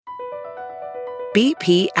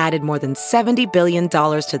BP added more than $70 billion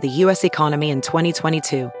to the U.S. economy in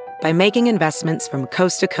 2022 by making investments from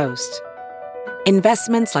coast to coast.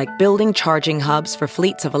 Investments like building charging hubs for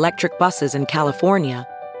fleets of electric buses in California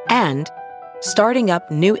and starting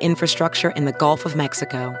up new infrastructure in the Gulf of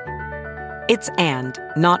Mexico. It's and,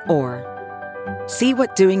 not or. See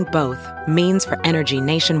what doing both means for energy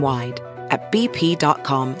nationwide at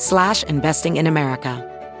bp.com/investing in America.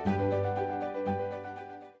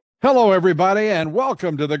 Hello, everybody, and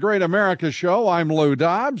welcome to the Great America Show. I'm Lou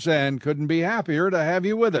Dobbs, and couldn't be happier to have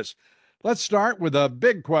you with us. Let's start with a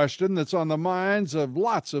big question that's on the minds of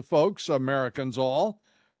lots of folks, Americans all.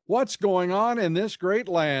 What's going on in this great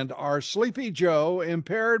land? Our Sleepy Joe,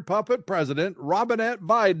 impaired puppet president, Robinette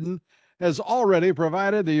Biden, has already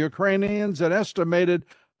provided the Ukrainians an estimated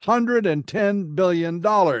 $110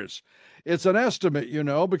 billion. It's an estimate, you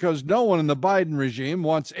know, because no one in the Biden regime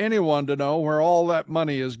wants anyone to know where all that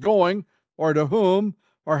money is going, or to whom,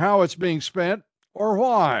 or how it's being spent, or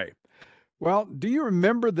why. Well, do you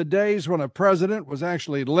remember the days when a president was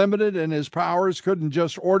actually limited in his powers, couldn't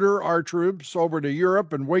just order our troops over to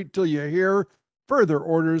Europe and wait till you hear further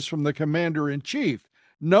orders from the commander-in-chief?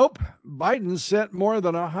 Nope, Biden sent more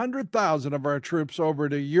than 100,000 of our troops over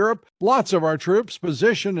to Europe, lots of our troops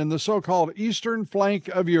positioned in the so-called eastern flank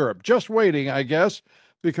of Europe, just waiting, I guess,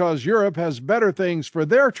 because Europe has better things for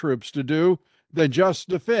their troops to do than just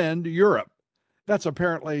defend Europe. That's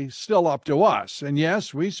apparently still up to us. And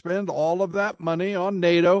yes, we spend all of that money on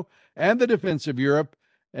NATO and the defense of Europe.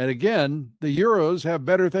 And again, the Euros have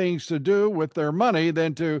better things to do with their money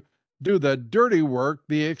than to do the dirty work,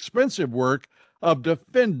 the expensive work of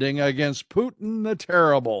defending against Putin the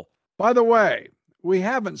Terrible. By the way, we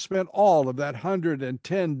haven't spent all of that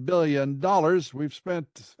 $110 billion. We've spent,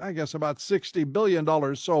 I guess, about $60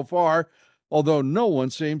 billion so far, although no one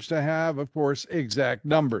seems to have, of course, exact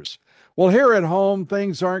numbers. Well, here at home,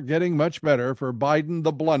 things aren't getting much better for Biden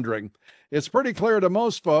the blundering. It's pretty clear to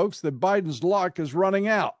most folks that Biden's luck is running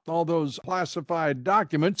out. All those classified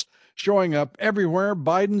documents showing up everywhere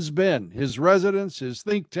Biden's been, his residence, his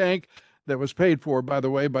think tank, that was paid for, by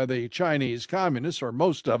the way, by the Chinese communists, or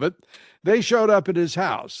most of it. They showed up at his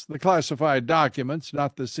house, the classified documents,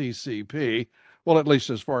 not the CCP, well, at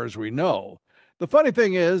least as far as we know. The funny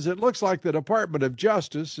thing is, it looks like the Department of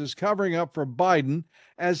Justice is covering up for Biden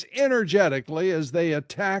as energetically as they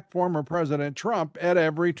attack former President Trump at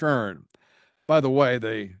every turn. By the way,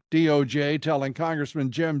 the DOJ telling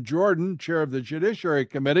Congressman Jim Jordan, chair of the Judiciary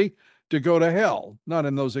Committee, to go to hell. Not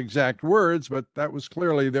in those exact words, but that was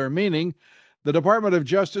clearly their meaning. The Department of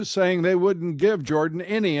Justice saying they wouldn't give Jordan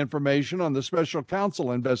any information on the special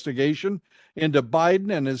counsel investigation into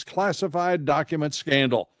Biden and his classified document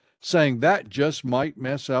scandal, saying that just might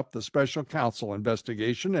mess up the special counsel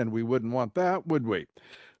investigation, and we wouldn't want that, would we?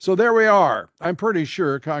 So there we are. I'm pretty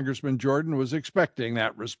sure Congressman Jordan was expecting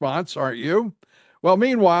that response, aren't you? Well,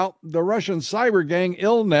 meanwhile, the Russian cyber gang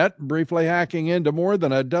Illnet briefly hacking into more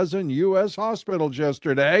than a dozen U.S. hospitals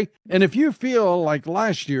yesterday. And if you feel like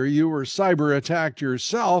last year you were cyber attacked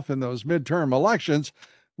yourself in those midterm elections,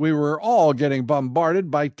 we were all getting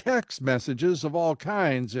bombarded by text messages of all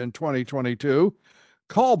kinds in 2022.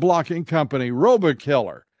 Call blocking company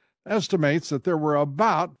RoboKiller estimates that there were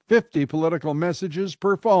about 50 political messages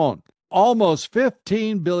per phone. Almost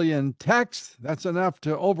 15 billion texts. That's enough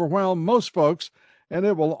to overwhelm most folks, and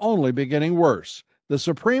it will only be getting worse. The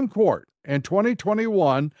Supreme Court in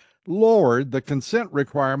 2021 lowered the consent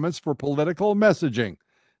requirements for political messaging.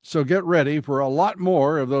 So get ready for a lot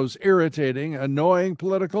more of those irritating, annoying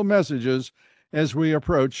political messages as we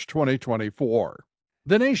approach 2024.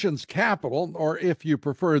 The nation's capital, or if you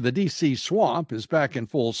prefer, the D.C. swamp, is back in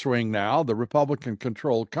full swing now. The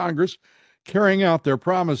Republican-controlled Congress carrying out their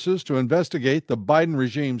promises to investigate the Biden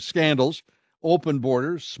regime's scandals, open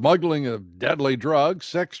borders, smuggling of deadly drugs,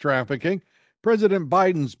 sex trafficking, President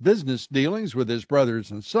Biden's business dealings with his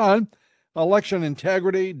brothers and son, election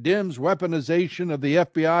integrity, Dems' weaponization of the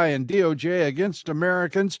FBI and DOJ against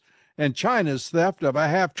Americans, and China's theft of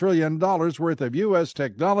 $500 billion worth of U.S.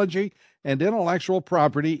 technology and intellectual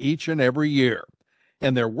property each and every year,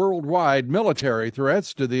 and their worldwide military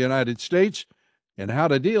threats to the United States, and how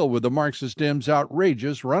to deal with the Marxist Dems'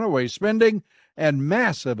 outrageous runaway spending and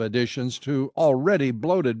massive additions to already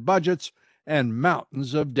bloated budgets and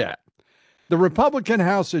mountains of debt. The Republican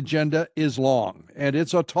House agenda is long, and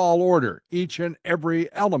it's a tall order, each and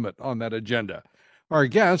every element on that agenda. Our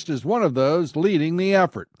guest is one of those leading the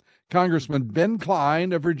effort, Congressman Ben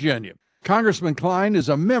Cline of Virginia. Congressman Cline is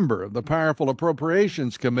a member of the powerful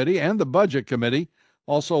Appropriations Committee and the Budget Committee,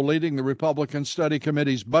 also leading the Republican Study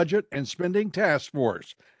Committee's Budget and Spending Task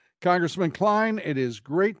Force. Congressman Cline, it is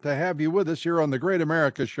great to have you with us here on the Great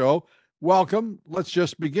America Show. Welcome. Let's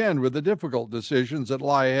just begin with the difficult decisions that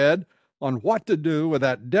lie ahead on what to do with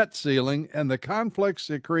that debt ceiling and the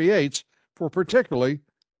conflicts it creates for particularly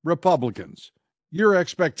Republicans. Your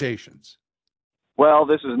expectations. Well,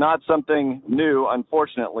 this is not something new,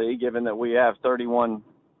 unfortunately, given that we have $31+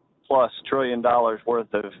 trillion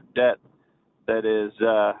worth of debt that is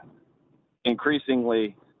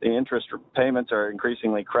increasingly, the interest payments are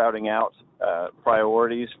increasingly crowding out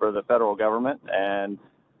priorities for the federal government. And,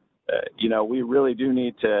 we really do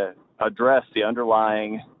need to address the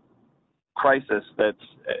underlying crisis that's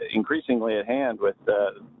increasingly at hand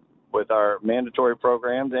with our mandatory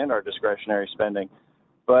programs and our discretionary spending.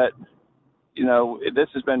 But this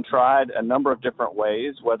has been tried a number of different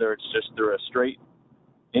ways, whether it's just through a straight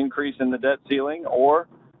increase in the debt ceiling or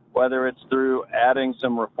whether it's through adding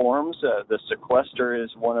some reforms. The sequester is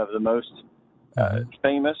one of the most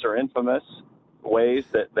famous or infamous ways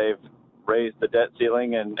that they've raised the debt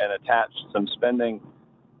ceiling and attached some spending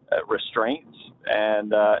restraints.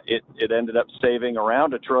 And it ended up saving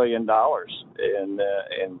around $1 trillion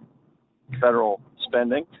in federal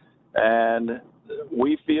spending. And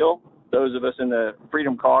we feel, those of us in the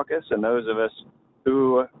Freedom Caucus and those of us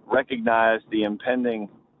who recognize the impending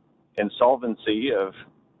insolvency of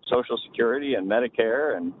Social Security and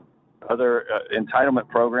Medicare and other entitlement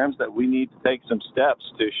programs, that we need to take some steps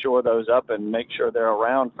to shore those up and make sure they're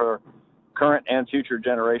around for current and future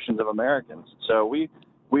generations of Americans. So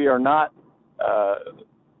we are not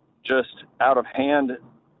just out of hand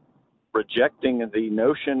rejecting the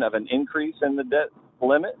notion of an increase in the debt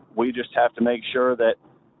limit. We just have to make sure that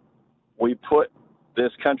we put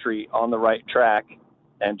this country on the right track.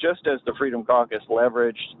 And just as the Freedom Caucus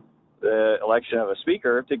leveraged the election of a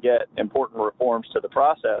speaker to get important reforms to the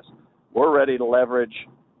process, we're ready to leverage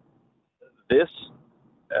this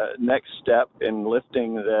next step in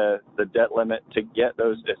lifting the debt limit to get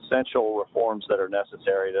those essential reforms that are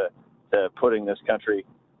necessary to putting this country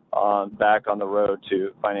back on the road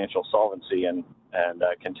to financial solvency and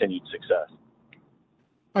continued success.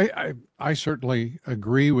 I certainly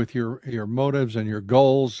agree with your motives and your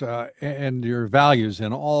goals and your values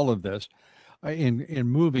in all of this in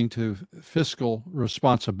moving to fiscal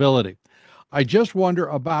responsibility. I just wonder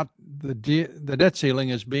about the debt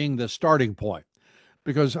ceiling as being the starting point,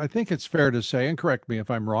 because I think it's fair to say, and correct me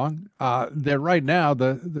if I'm wrong, that right now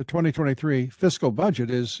the 2023 fiscal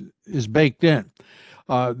budget is baked in.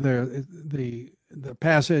 The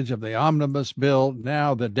passage of the omnibus bill,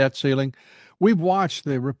 now the debt ceiling. We've watched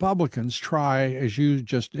the Republicans try, as you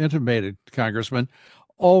just intimated, Congressman,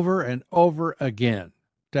 over and over again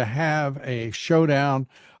to have a showdown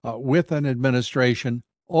with an administration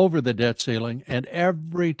over the debt ceiling, and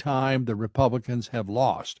every time the Republicans have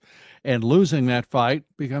lost. And losing that fight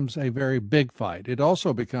becomes a very big fight. It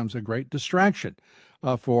also becomes a great distraction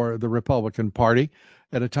for the Republican Party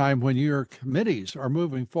at a time when your committees are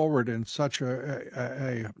moving forward in such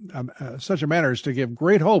a manner as to give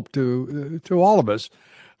great hope to all of us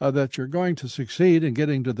that you're going to succeed in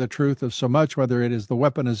getting to the truth of so much, whether it is the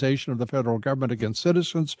weaponization of the federal government against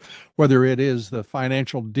citizens, whether it is the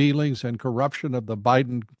financial dealings and corruption of the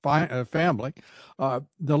Biden family.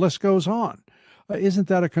 The list goes on. Isn't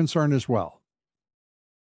that a concern as well?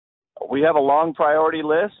 We have a long priority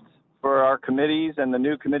list for our committees and the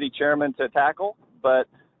new committee chairman to tackle, but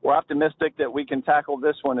we're optimistic that we can tackle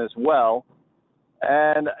this one as well.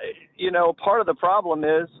 And, part of the problem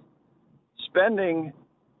is spending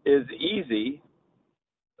is easy,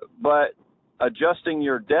 but adjusting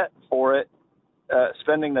your debt for it,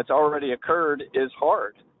 spending that's already occurred, is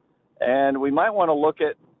hard. And we might want to look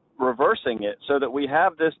at reversing it so that we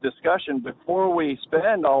have this discussion before we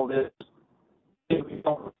spend all this.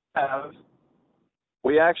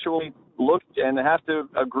 We actually look and have to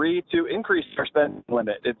agree to increase our spending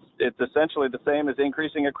limit. It's essentially the same as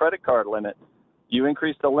increasing a credit card limit. You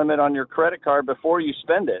increase the limit on your credit card before you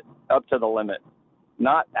spend it up to the limit,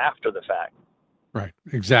 not after the fact. Right,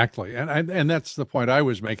 exactly, and that's the point I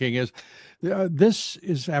was making. Is this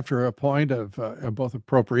is after a point of both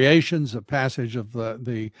appropriations, a passage of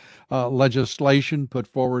the legislation put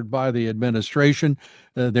forward by the administration.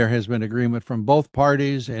 There has been agreement from both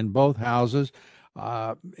parties in both houses.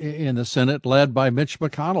 In the Senate, led by Mitch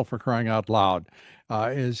McConnell, for crying out loud,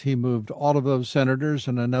 as he moved all of those senators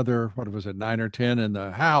and another, 9 or 10 in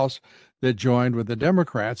the House that joined with the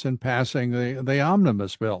Democrats in passing the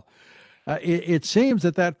omnibus bill. It seems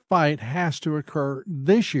that fight has to occur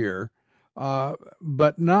this year,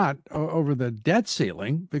 but not over the debt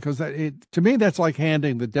ceiling, because to me, that's like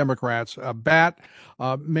handing the Democrats a bat,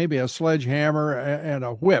 maybe a sledgehammer and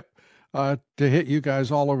a whip. to hit you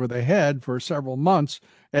guys all over the head for several months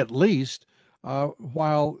at least,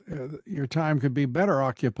 while your time could be better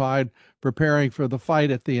occupied preparing for the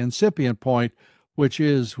fight at the incipient point, which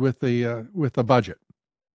is with the budget.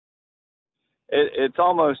 It's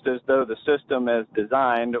almost as though the system as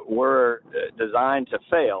designed were designed to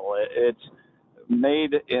fail. It's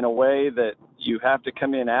made in a way that you have to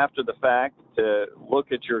come in after the fact to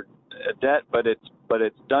look at your debt, but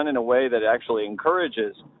it's done in a way that actually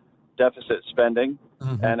encourages deficit spending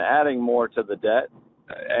and adding more to the debt,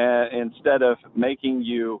 instead of making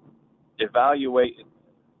you evaluate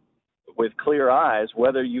with clear eyes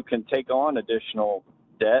whether you can take on additional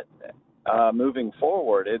debt moving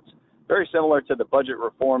forward. It's very similar to the budget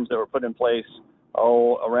reforms that were put in place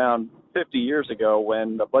around 50 years ago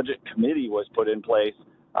when the budget committee was put in place.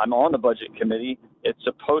 I'm on the budget committee. It's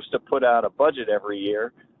supposed to put out a budget every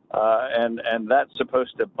year, and that's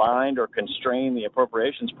supposed to bind or constrain the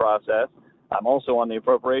appropriations process. I'm also on the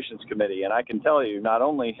appropriations committee, and I can tell you, not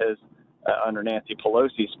only has under Nancy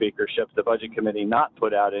Pelosi's speakership, the budget committee not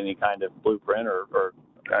put out any kind of blueprint or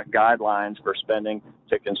guidelines for spending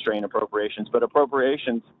to constrain appropriations, but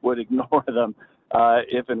appropriations would ignore them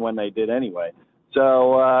if and when they did anyway.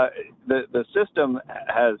 So the system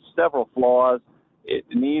has several flaws. It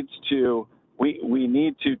needs to, we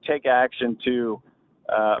need to take action to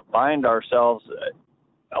bind ourselves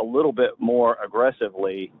a little bit more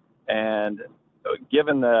aggressively. And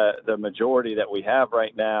given the majority that we have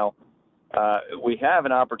right now, we have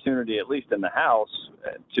an opportunity, at least in the House,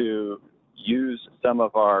 to use some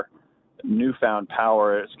of our newfound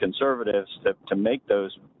power as conservatives to make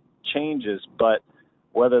those changes. But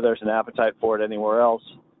whether there's an appetite for it anywhere else,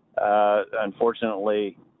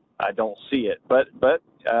 unfortunately, I don't see it. But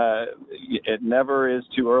it never is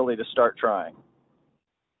too early to start trying.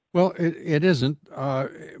 Well, it isn't,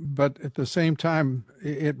 but at the same time,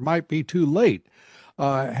 it might be too late.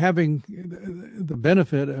 Having the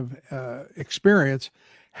benefit of experience,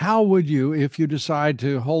 how would you, if you decide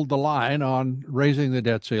to hold the line on raising the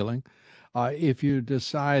debt ceiling, if you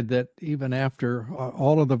decide that even after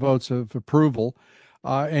all of the votes of approval,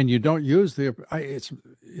 and you don't use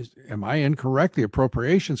am I incorrect? The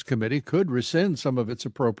Appropriations Committee could rescind some of its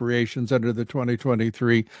appropriations under the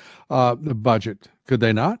 2023 the budget. Could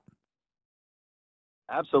they not?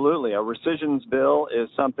 Absolutely. A rescissions bill is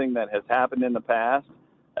something that has happened in the past,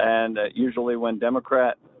 and usually when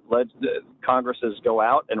Democrat-led Congresses go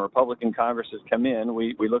out and Republican Congresses come in,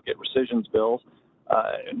 we look at rescissions bills.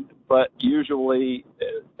 But usually,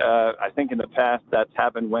 I think in the past that's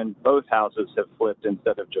happened when both houses have flipped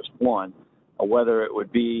instead of just one. Whether it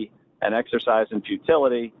would be an exercise in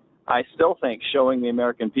futility, I still think showing the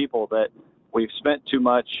American people that we've spent too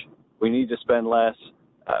much, we need to spend less.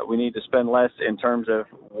 We need to spend less in terms of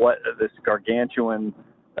what this gargantuan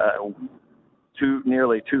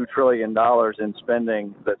nearly $2 trillion in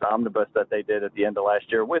spending, this omnibus that they did at the end of last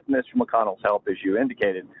year with Mr. McConnell's help, as you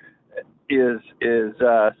indicated, is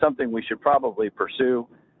something we should probably pursue.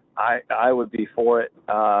 I would be for it,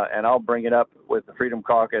 and I'll bring it up with the Freedom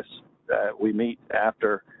Caucus. We meet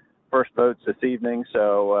after first votes this evening,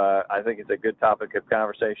 so I think it's a good topic of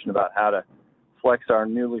conversation about how to flex our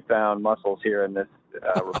newly found muscles here in this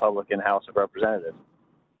Republican House of Representatives.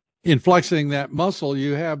 In flexing that muscle,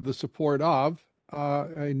 you have the support of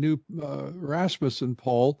a new Rasmussen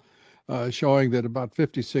poll showing that about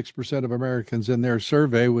 56% of Americans in their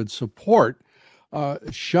survey would support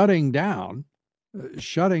shutting down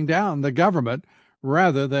the government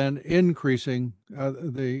rather than increasing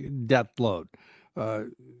the debt load.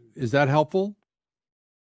 Is that helpful?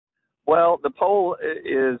 Well, the poll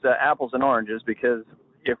is apples and oranges, because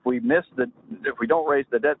if we don't raise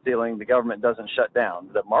the debt ceiling, the government doesn't shut down.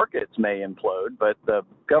 The markets may implode, but the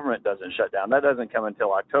government doesn't shut down. That doesn't come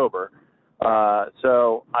until October.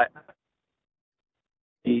 So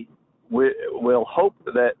we'll hope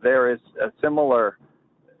that there is a similar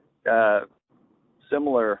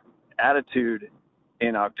attitude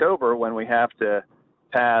in October when we have to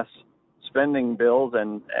pass spending bills,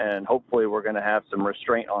 and hopefully we're going to have some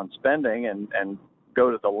restraint on spending and go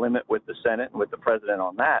to the limit with the Senate and with the president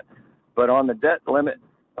on that. But on the debt limit,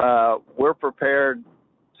 we're prepared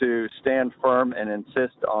to stand firm and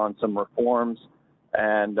insist on some reforms.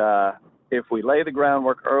 And if we lay the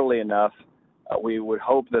groundwork early enough, we would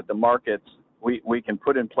hope that the markets, we can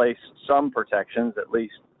put in place some protections, at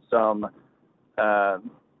least some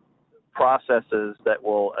processes that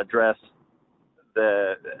will address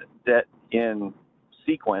the debt in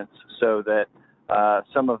sequence, so that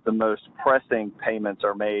some of the most pressing payments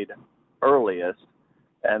are made earliest,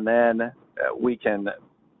 and then we can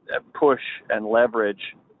push and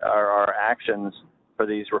leverage our actions for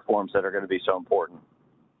these reforms that are going to be so important.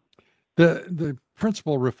 The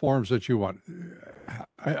principal reforms that you want,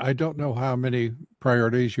 I don't know how many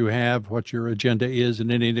priorities you have, what your agenda is in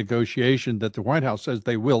any negotiation that the White House says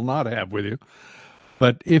they will not have with you.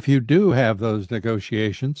 But if you do have those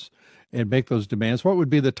negotiations and make those demands, what would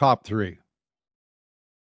be the top three?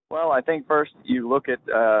 Well, I think first you look at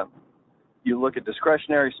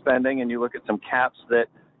discretionary spending, and you look at some caps that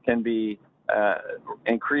can be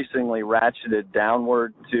increasingly ratcheted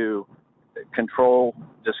downward to control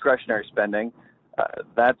discretionary spending.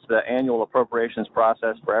 That's the annual appropriations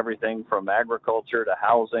process for everything from agriculture to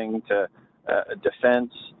housing to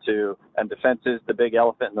defense and defense is the big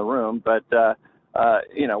elephant in the room. But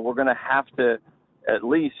we're going to have to at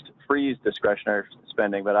least freeze discretionary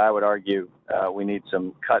spending. But I would argue we need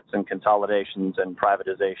some cuts and consolidations and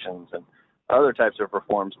privatizations and other types of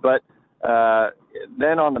reforms. But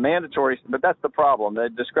then on the mandatory, but that's the problem. The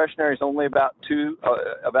discretionary is only about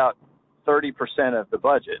 30% of the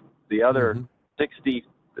budget. The other 65%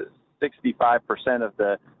 of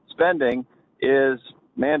the spending is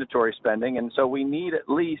mandatory spending, and so we need at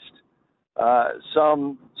least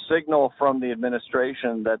some signal from the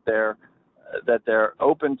administration that they're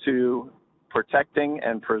open to protecting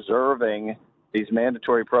and preserving these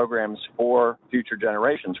mandatory programs for future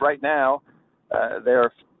generations. Right now,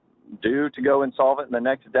 they're due to go insolvent in the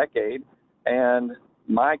next decade, and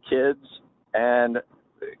my kids and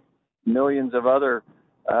millions of other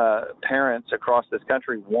parents across this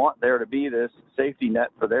country want there to be this safety net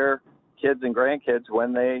for their kids and grandkids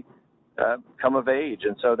when they come of age.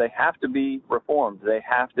 And so they have to be reformed. They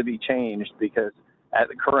have to be changed, because at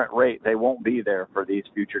the current rate, they won't be there for these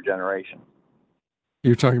future generations.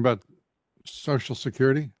 You're talking about Social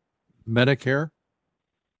Security, Medicare?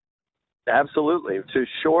 Absolutely. To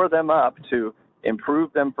shore them up, to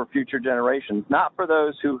improve them for future generations, not for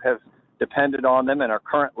those who have depended on them and are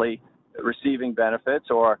currently receiving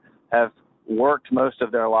benefits or have worked most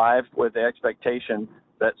of their life with the expectation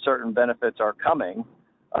that certain benefits are coming.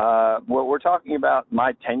 Well, we're talking about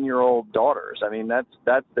my 10-year-old daughters. I mean, that's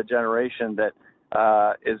the generation that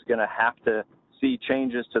is going to have to see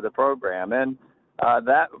changes to the program. And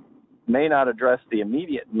that may not address the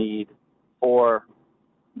immediate need for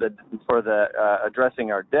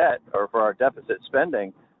addressing our debt or for our deficit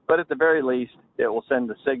spending, but at the very least, it will send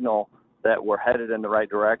the signal that we're headed in the right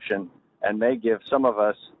direction and may give some of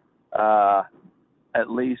us at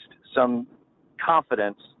least some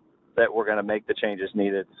confidence that we're going to make the changes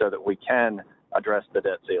needed so that we can address the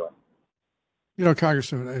debt ceiling. You know,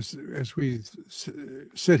 Congressman, as we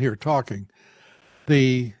sit here talking,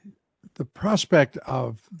 the prospect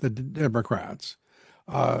of the Democrats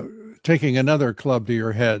taking another club to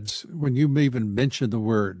your heads when you even mention the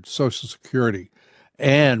word Social Security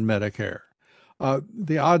and Medicare,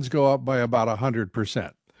 the odds go up by about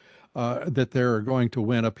 100% that they're going to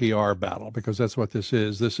win a PR battle, because that's what this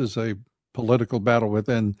is. This is a political battle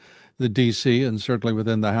within the D.C. and certainly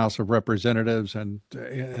within the House of Representatives and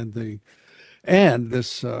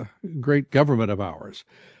this great government of ours.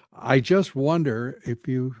 I just wonder if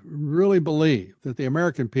you really believe that the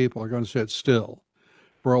American people are going to sit still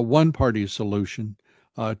for a one-party solution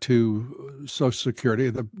to Social Security.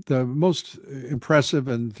 The most impressive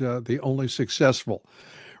and the only successful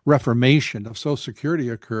reformation of Social Security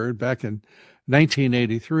occurred back in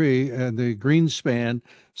 1983 and the Greenspan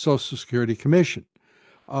Social Security Commission.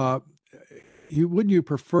 Wouldn't you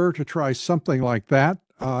prefer to try something like that,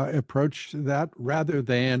 approach that, rather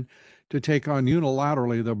than to take on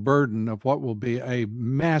unilaterally the burden of what will be a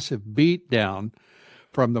massive beatdown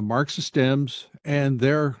from the Marxist Dems and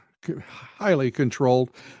their highly controlled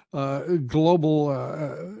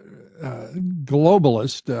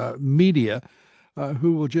globalist media,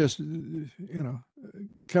 who will just,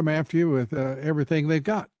 come after you with everything they've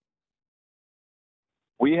got?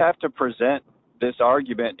 We have to present this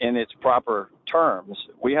argument in its proper terms.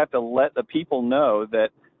 We have to let the people know that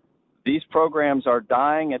these programs are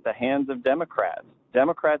dying at the hands of Democrats.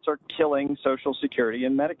 Democrats are killing Social Security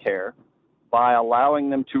and Medicare by allowing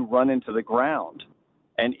them to run into the ground.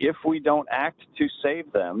 And if we don't act to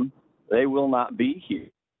save them, they will not be here.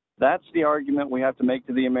 That's the argument we have to make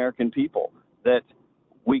to the American people, that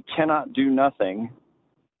we cannot do nothing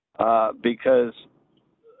because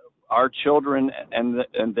our children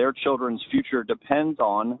and their children's future depends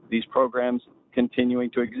on these programs continuing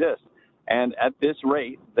to exist. And at this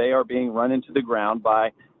rate, they are being run into the ground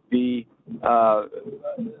by the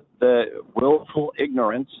willful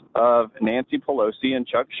ignorance of Nancy Pelosi and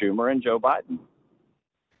Chuck Schumer and Joe Biden.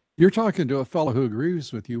 You're talking to a fellow who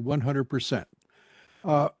agrees with you 100%.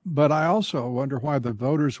 But I also wonder why the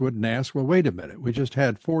voters wouldn't ask, well, wait a minute. We just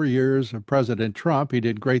had 4 years of President Trump. He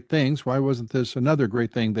did great things. Why wasn't this another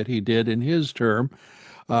great thing that he did in his term?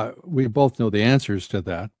 We both know the answers to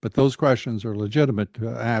that, but those questions are legitimate to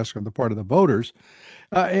ask on the part of the voters.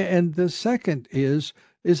 And the second is,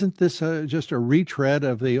 isn't this just a retread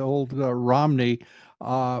of the old Romney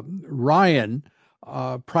Ryan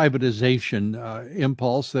privatization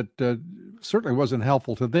impulse that certainly wasn't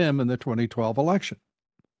helpful to them in the 2012 election?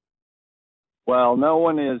 Well, no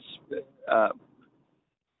one is uh,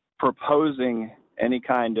 proposing any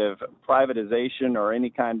kind of privatization or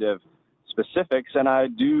any kind of specifics, and I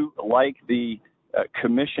do like the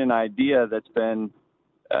commission idea that's been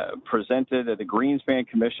presented. The Greenspan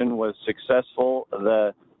Commission was successful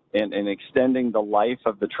in extending the life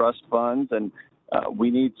of the trust funds, and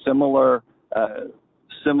we need similar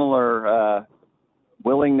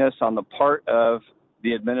willingness on the part of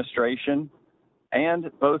the administration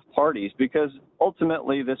and both parties, because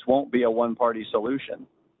ultimately this won't be a one-party solution.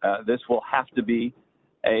 This will have to be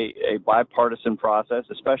a bipartisan process,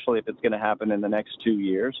 especially if it's going to happen in the next 2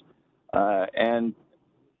 years. And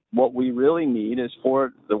what we really need is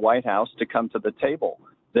for the White House to come to the table.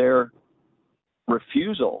 Their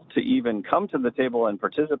refusal to even come to the table and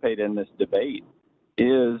participate in this debate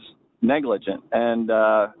is negligent and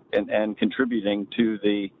contributing to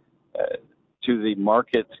the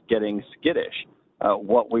markets getting skittish.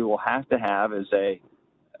 What we will have to have is a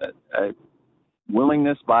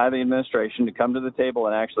willingness by the administration to come to the table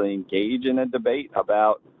and actually engage in a debate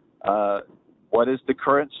about what is the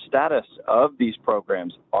current status of these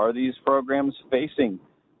programs? Are these programs facing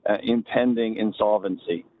impending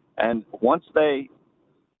insolvency? And once they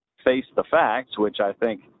face the facts, which I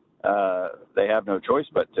think they have no choice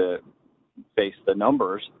but to face the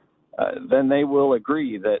numbers, then they will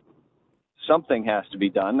agree that something has to be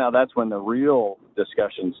done. Now, that's when the real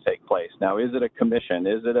discussions take place. Now, is it a commission?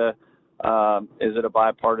 Is it a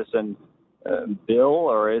bipartisan bill,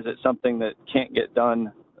 or is it something that can't get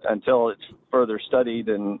done until it's further studied?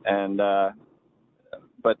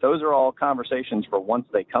 But those are all conversations for once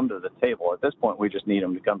they come to the table. At this point, we just need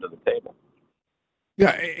them to come to the table.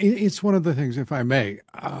 Yeah, it's one of the things, if I may,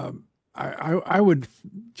 I would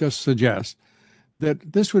just suggest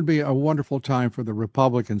that this would be a wonderful time for the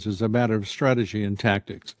Republicans as a matter of strategy and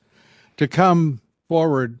tactics to come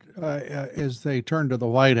forward as they turn to the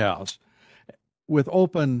White House with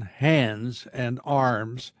open hands and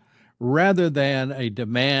arms rather than a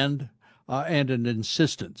demand and an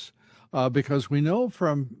insistence. Because we know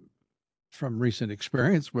from recent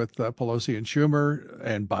experience with Pelosi and Schumer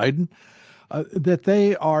and Biden that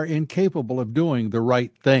they are incapable of doing the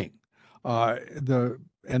right thing.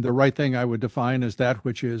 The right thing I would define as that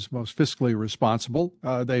which is most fiscally responsible.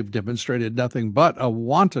 They've demonstrated nothing but a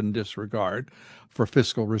wanton disregard for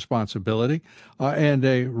fiscal responsibility and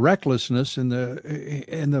a recklessness in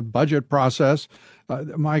the budget process.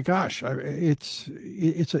 My gosh, it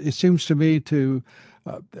seems to me to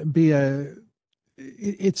be a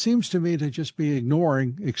it seems to me to just be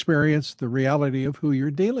ignoring experience, the reality of who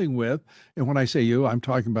you're dealing with. And when I say you, I'm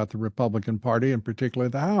talking about the Republican Party and particularly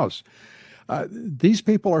the House. These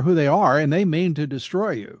people are who they are, and they mean to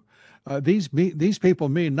destroy you. These people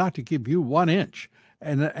mean not to give you 1 inch,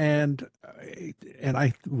 and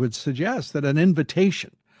I would suggest that an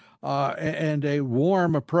invitation and a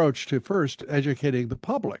warm approach to first educating the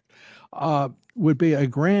public would be a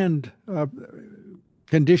grand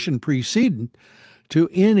condition precedent to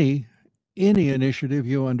any initiative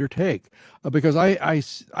you undertake, because I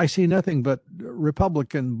see nothing but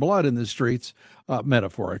Republican blood in the streets,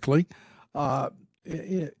 metaphorically,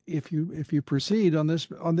 if you proceed on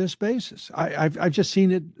this basis. I've just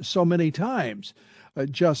seen it so many times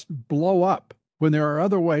just blow up when there are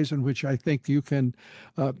other ways in which I think you can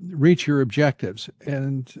reach your objectives.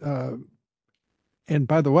 And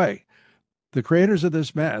by the way, the creators of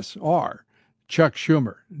this mess are Chuck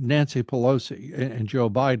Schumer, Nancy Pelosi, and Joe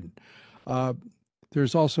Biden.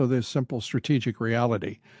 There's also this simple strategic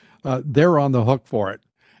reality. They're on the hook for it,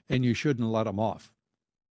 and you shouldn't let them off.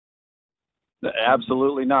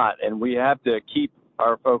 Absolutely not. And we have to keep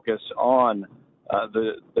our focus on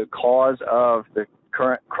the cause of the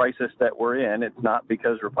current crisis that we're in. It's not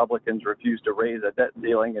because Republicans refuse to raise a debt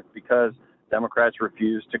ceiling. It's because Democrats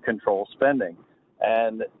refuse to control spending.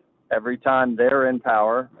 And every time they're in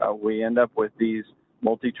power, we end up with these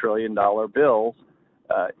multi-trillion-dollar bills,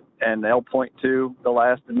 and they'll point to the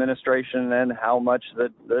last administration and how much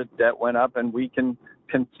the debt went up, and we can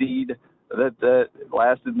concede that the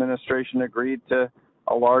last administration agreed to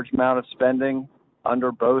a large amount of spending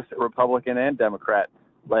under both Republican and Democrat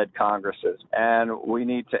led Congresses. And we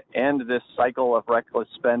need to end this cycle of reckless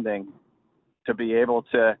spending to be able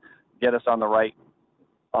to get us on the right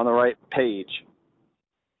page.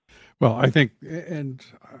 Well, I think, and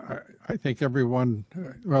I think everyone,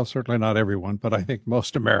 well, certainly not everyone, but I think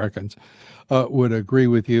most Americans would agree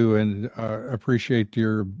with you and appreciate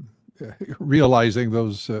your realizing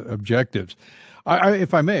those objectives.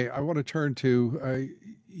 If I may, I want to turn to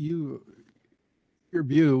your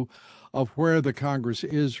view of where the Congress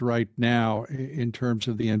is right now in terms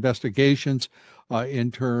of the investigations,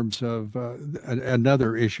 in terms of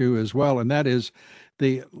another issue as well, and that is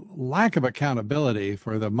the lack of accountability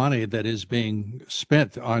for the money that is being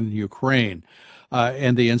spent on Ukraine,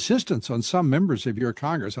 and the insistence on some members of your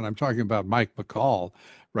Congress, and I'm talking about Mike McCall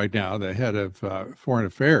right now, the head of Foreign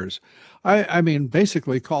Affairs. I mean,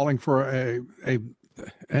 basically calling for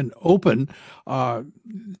an open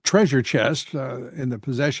treasure chest in the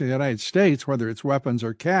possession of the United States, whether it's weapons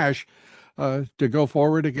or cash, to go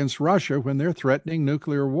forward against Russia when they're threatening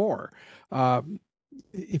nuclear war.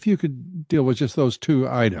 If you could deal with just those two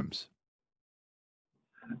items.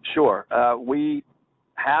 Sure. We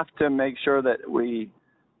have to make sure that we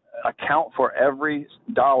account for every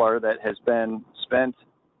dollar that has been spent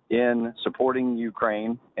in supporting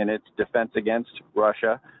Ukraine in its defense against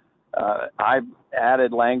Russia. I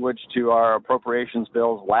added language to our appropriations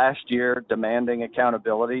bills last year demanding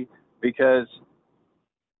accountability because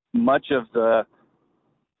much of the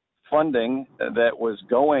funding that was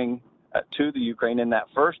going to the Ukraine in that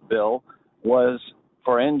first bill was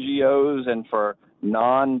for NGOs and for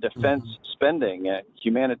non-defense spending,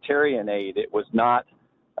 humanitarian aid. It was not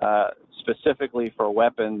specifically for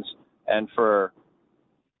weapons and for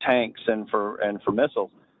tanks and for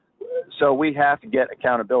missiles. So we have to get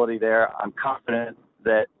accountability there. I'm confident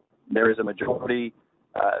that there is a majority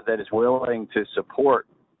that is willing to support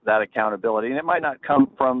that accountability. And it might not come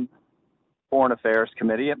from Foreign Affairs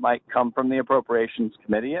Committee. It might come from the Appropriations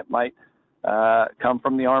Committee. It might come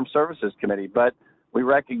from the Armed Services Committee. But we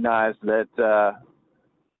recognize that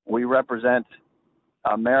we represent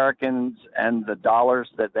Americans and the dollars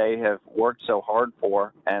that they have worked so hard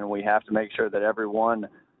for, and we have to make sure that every one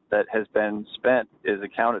that has been spent is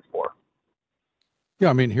accounted for. Yeah,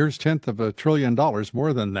 I mean, here's $10 trillion,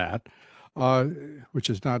 more than that, which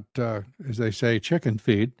is not, as they say, chicken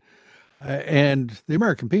feed. And the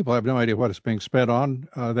American people have no idea what it's being spent on.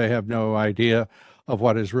 They have no idea of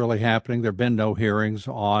what is really happening. There have been no hearings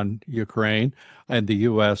on Ukraine and the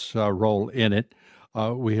U.S. Role in it.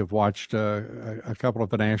 We have watched a couple of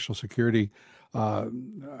the national security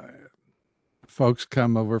folks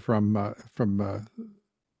come over from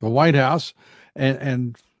the White House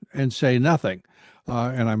and say nothing.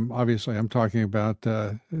 And I'm talking about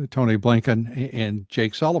Tony Blinken and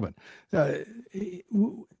Jake Sullivan.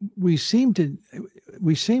 We seem to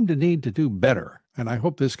need to do better, and I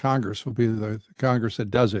hope this Congress will be the Congress that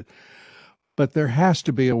does it. But there has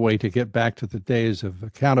to be a way to get back to the days of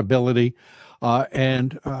accountability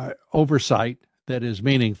and oversight that is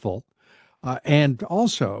meaningful, and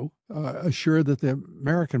also assure that the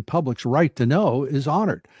American public's right to know is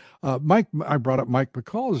honored. I brought up Mike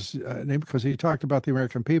McCall's name because he talked about the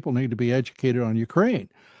American people need to be educated on Ukraine.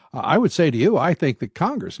 I would say to you, I think that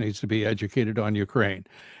Congress needs to be educated on Ukraine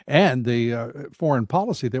and the foreign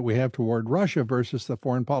policy that we have toward Russia versus the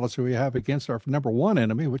foreign policy we have against our number one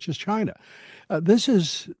enemy, which is China.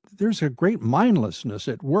 There's a great mindlessness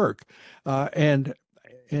at work and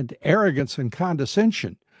arrogance and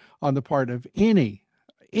condescension on the part of any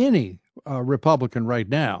Republican right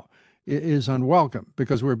now is unwelcome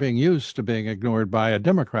because we're being used to being ignored by a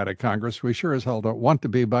Democratic Congress. We sure as hell don't want to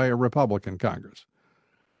be by a Republican Congress.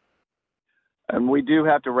 And we do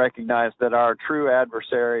have to recognize that our true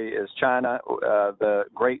adversary is China. The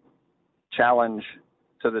great challenge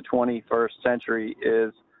to the 21st century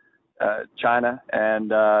is China,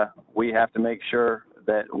 and we have to make sure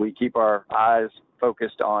that we keep our eyes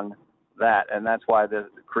focused on that. And that's why the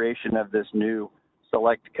creation of this new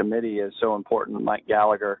select committee is so important. Mike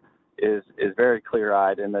Gallagher is very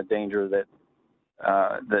clear-eyed in the danger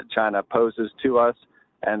that China poses to us.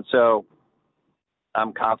 And so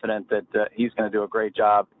I'm confident that he's going to do a great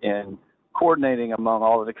job in coordinating among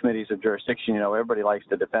all of the committees of jurisdiction. You know, everybody likes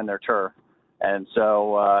to defend their turf. And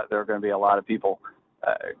so there are going to be a lot of people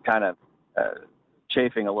kind of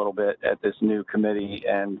chafing a little bit at this new committee.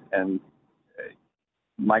 And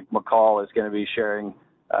Mike McCall is going to be sharing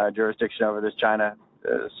jurisdiction over this China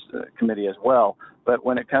committee as well. But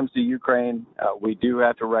when it comes to Ukraine, we do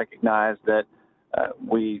have to recognize that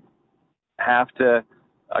we have to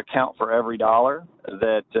account for every dollar,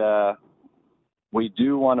 that we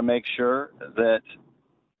do want to make sure that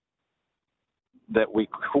that we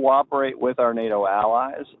cooperate with our NATO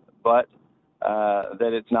allies, but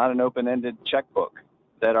that it's not an open-ended checkbook,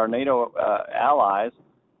 that our NATO allies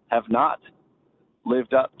have not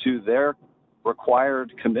lived up to their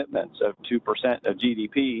required commitments of 2% of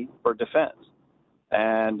GDP for defense.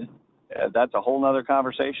 And that's a whole nother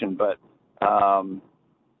conversation, but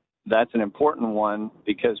that's an important one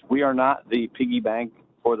because we are not the piggy bank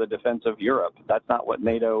for the defense of Europe. That's not what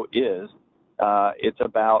NATO is. It's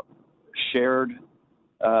about shared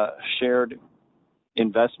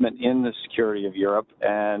investment in the security of Europe,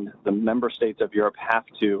 and the member states of Europe have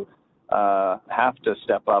to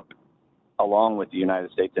step up along with the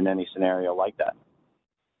United States in any scenario like that.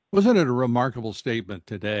 Wasn't it a remarkable statement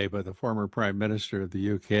today by the former Prime Minister of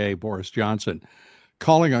the UK, Boris Johnson,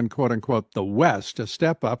 calling on, quote unquote, the West to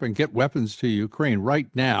step up and get weapons to Ukraine right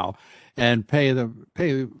now and pay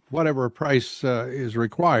whatever price is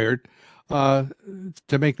required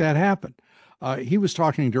to make that happen? He was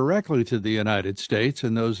talking directly to the United States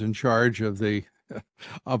and those in charge of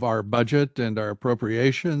of our budget and our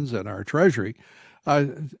appropriations and our treasury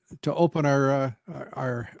to open our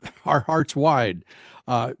hearts wide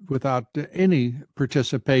without any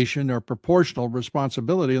participation or proportional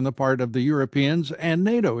responsibility on the part of the Europeans and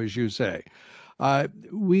NATO, as you say.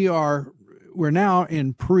 We're now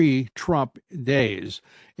in pre-Trump days,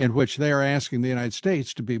 in which they are asking the United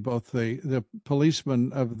States to be both the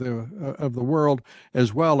policeman of the world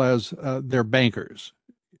as well as their bankers.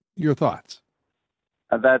 Your thoughts?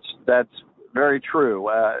 That's very true.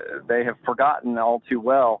 They have forgotten all too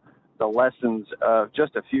well the lessons of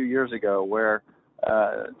just a few years ago, where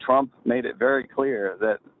Trump made it very clear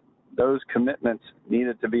that those commitments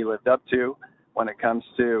needed to be lived up to when it comes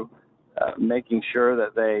to making sure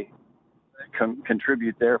that they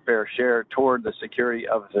contribute their fair share toward the security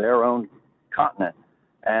of their own continent.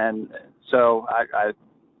 And so I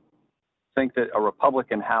think that a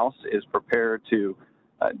Republican House is prepared to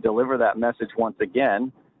deliver that message once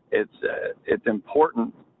again. It's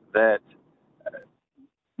important that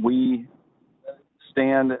we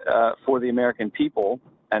stand for the American people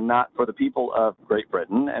and not for the people of Great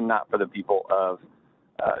Britain and not for the people of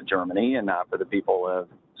Germany and not for the people of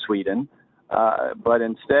Sweden. But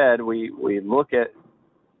instead, we look at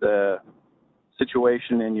the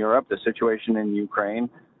situation in Europe, the situation in Ukraine,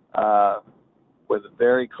 with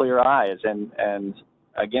very clear eyes. And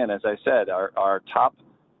again, as I said, our top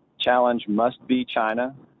challenge must be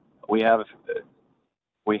China. We have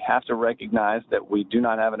to recognize that we do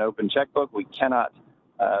not have an open checkbook. We cannot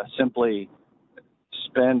simply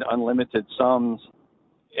spend unlimited sums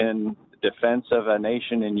in defense of a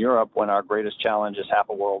nation in Europe when our greatest challenge is half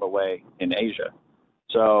a world away in Asia.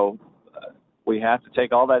 So we have to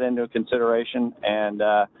take all that into consideration, and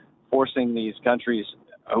forcing these countries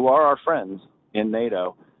who are our friends in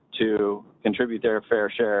NATO to contribute their fair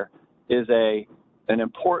share is an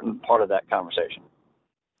important part of that conversation.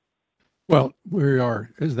 Well, we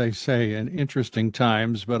are, as they say, in interesting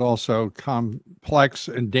times, but also complex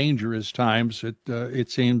and dangerous times.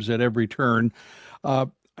 It seems at every turn.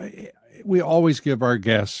 We always give our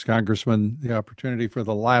guests, Congressman, the opportunity for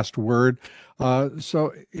the last word.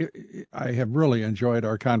 So I have really enjoyed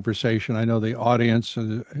our conversation. I know the audience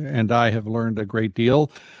and I have learned a great deal.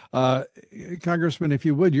 Congressman, if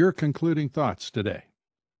you would, your concluding thoughts today.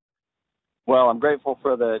 Well, I'm grateful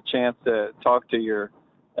for the chance to talk to your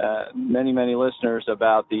many listeners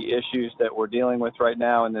about the issues that we're dealing with right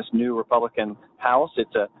now in this new Republican House.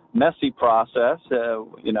 It's a messy process,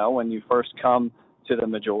 when you first come to the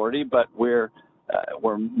majority, but we're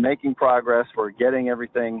making progress. We're getting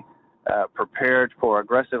everything prepared for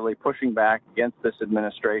aggressively pushing back against this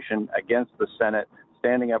administration, against the Senate,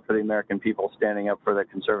 standing up for the American people, standing up for the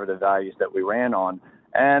conservative values that we ran on.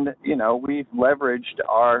 And, we've leveraged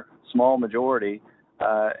our small majority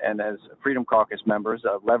and as Freedom Caucus members,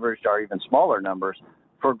 leveraged our even smaller numbers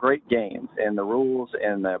for great gains in the rules,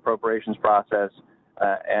 in the appropriations process,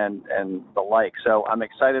 and the like. So I'm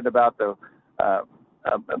excited about the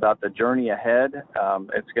journey ahead.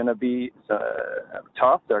 It's going to be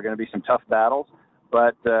tough. There are going to be some tough battles,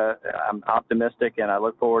 but I'm optimistic, and I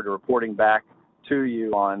look forward to reporting back to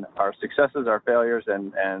you on our successes, our failures,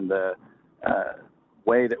 and the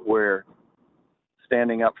way that we're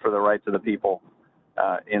standing up for the rights of the people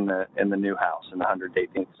in the new House in the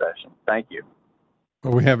 118th session. Thank you.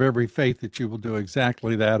 Well, we have every faith that you will do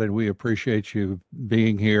exactly that, and we appreciate you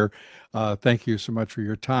being here. Thank you so much for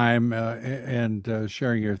your time and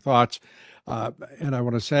sharing your thoughts. And I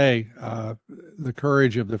want to say the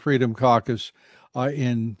courage of the Freedom Caucus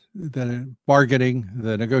in the bargaining,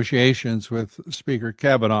 the negotiations with Speaker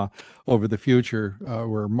Kavanaugh over the future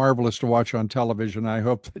were marvelous to watch on television. I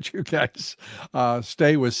hope that you guys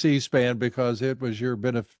stay with C-SPAN because it was you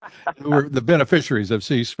were the beneficiaries of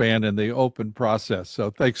C-SPAN in the open process.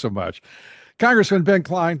 So thanks so much. Congressman Ben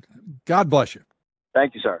Cline, God bless you.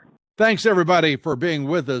 Thank you, sir. Thanks, everybody, for being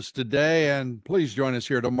with us today, and please join us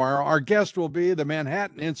here tomorrow. Our guest will be the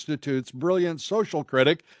Manhattan Institute's brilliant social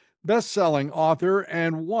critic, best-selling author,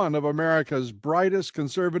 and one of America's brightest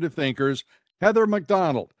conservative thinkers, Heather Mac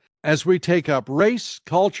Donald, as we take up race,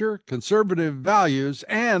 culture, conservative values,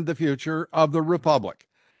 and the future of the Republic.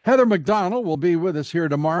 Heather Mac Donald will be with us here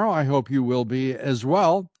tomorrow. I hope you will be as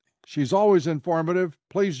well. She's always informative.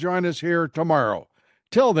 Please join us here tomorrow.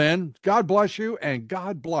 Till then, God bless you and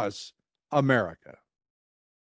God bless America.